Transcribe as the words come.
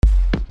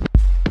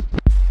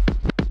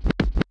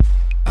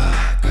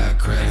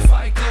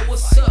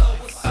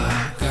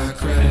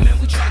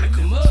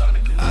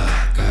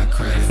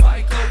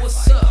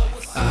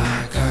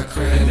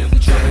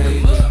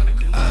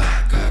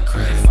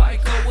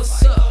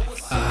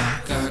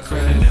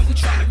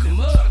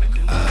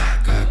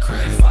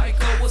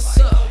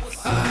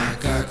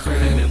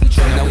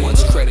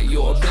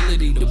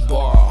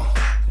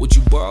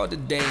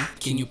today,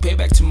 can you pay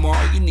back tomorrow?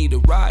 You need a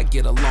ride,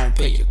 get a loan,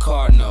 pay your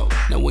car note.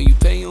 Now when you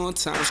pay on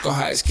time, score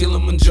high as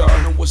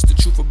Kilimanjaro. Know what's the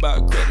truth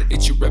about credit?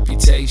 It's your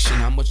reputation.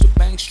 How much the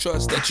banks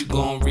trust that you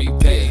gon'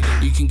 repay.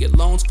 You can get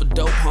loans for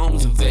dope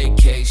homes and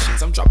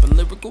vacations. I'm dropping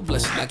lyrical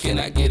blessings, now can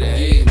I get a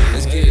hey?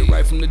 Let's get it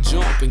right from the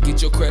jump and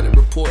get your credit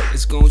report.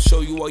 It's gon'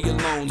 show you all your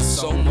loans and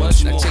so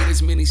much more. Now check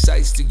as many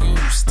sites to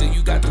use, still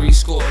you got 3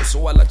 scores. So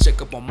while I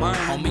check up on mine,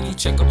 homie, you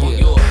check up on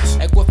yours.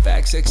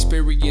 Equifax,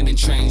 Experian, and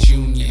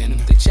TransUnion.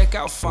 If they check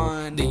out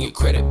fine, then your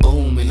credit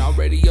booming.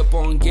 Already up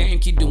on game,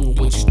 keep doing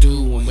what you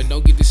doing. But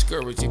don't get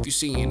discouraged if you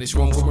seeing it's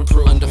room for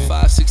improvement. Under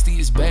 560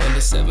 is bad,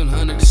 under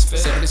 700 is fair,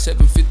 7 to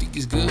 750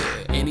 is good.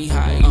 Any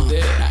higher you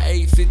there. Now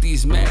 850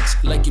 is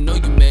max, like you know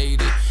you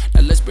made it.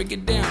 Now let's break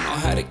it down on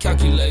how to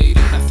calculate it.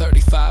 Now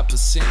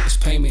 35% is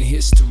payment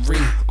history.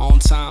 On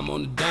time,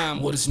 on the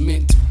dime, what it's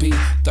meant to be.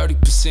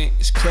 30%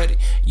 is credit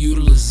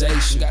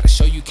utilization. Gotta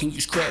show you can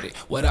use credit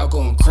without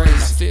going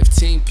crazy. Now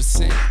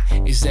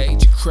 15% is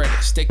age of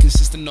credit. Stay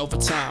consistent over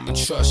time and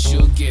trust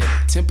you'll get it.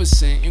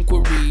 10%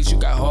 inquiries, you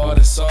got hard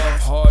and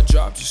soft. Hard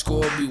drops, your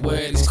score,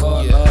 beware these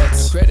card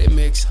lots. Credit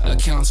mix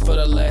accounts for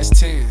the last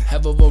 10.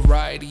 Have a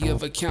variety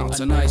of accounts,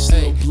 a nice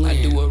little blend.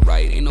 I do it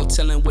right, ain't no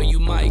telling where you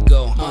might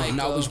go.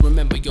 And always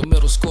remember your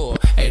middle score.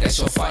 Hey, that's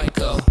your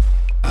FICO.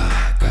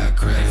 I got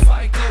credit.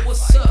 FICO,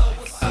 what's up?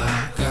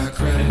 I got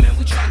credit. Man,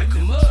 we tryna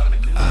come up.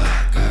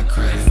 I got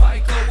credit.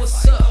 FICO,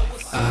 what's up?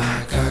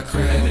 I got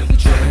credit. Man, we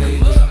tryna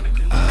come up.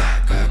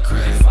 I got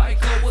credit.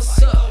 FICO,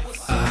 what's up?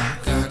 I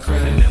got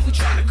credit. Man, we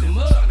tryna come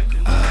up.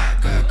 I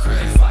got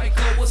credit.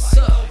 FICO, what's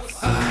up?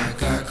 I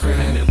got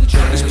credit. Man, we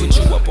tryna let's put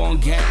you up on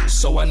game,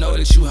 so I know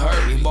that you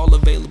heard me. All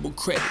available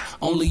credit,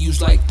 only use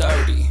like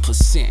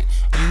 30%.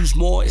 Use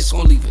more, it's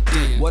gon' leave it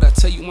then. What I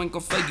tell you ain't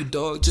gon' fail you,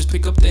 dog. Just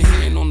pick up the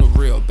hand on the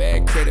real.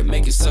 Bad credit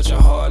make it such a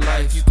hard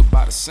life. You could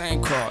buy the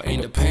same car,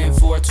 end up paying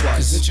for it twice.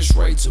 Cause interest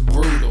rates are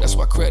brutal, that's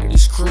why credit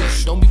is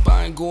crucial. Don't be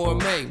buying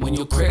gourmet when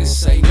your credit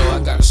say no. I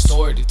got a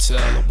story to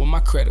tell of when my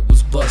credit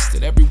was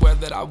busted. Everywhere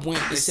that I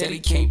went, they said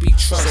it can't be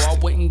trusted. So I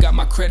went and got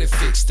my credit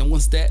fixed, and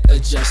once that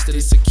adjusted,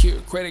 it's secure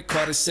credit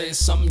card that says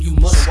something you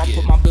must get. So I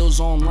put my bills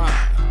online,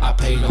 I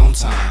paid on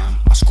time.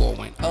 My score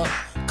went up,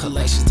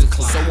 collections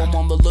declined. So I'm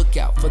on the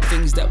lookout for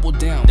things that will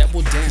down.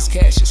 Cause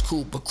cash is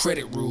cool, but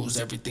credit rules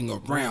everything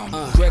around.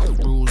 Credit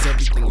rules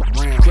everything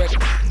around. Credit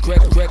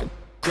rules everything around.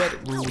 Credit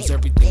rules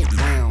everything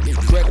around.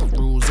 Credit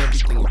rules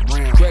everything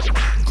around.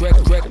 Credit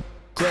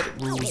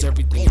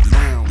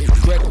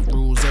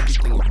rules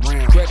everything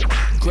around.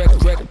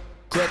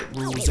 Credit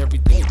rules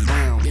everything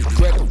around.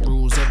 Credit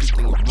rules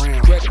everything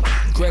around.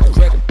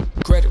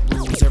 Credit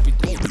rules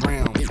everything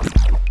around.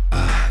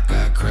 I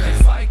got credit.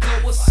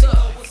 FICO, what's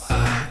up?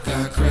 I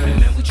got credit.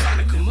 Man, we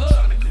tryna come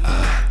up.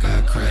 I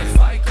got credit.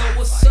 FICO,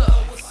 what's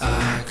up?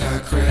 I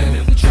got credit.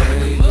 Man, we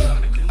tryna come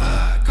up.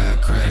 I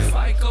got credit.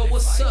 FICO,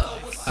 what's up?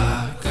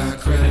 I got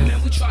credit.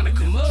 Man, we tryna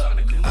come up.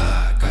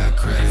 I got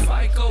credit.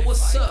 FICO,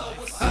 what's up?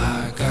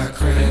 I got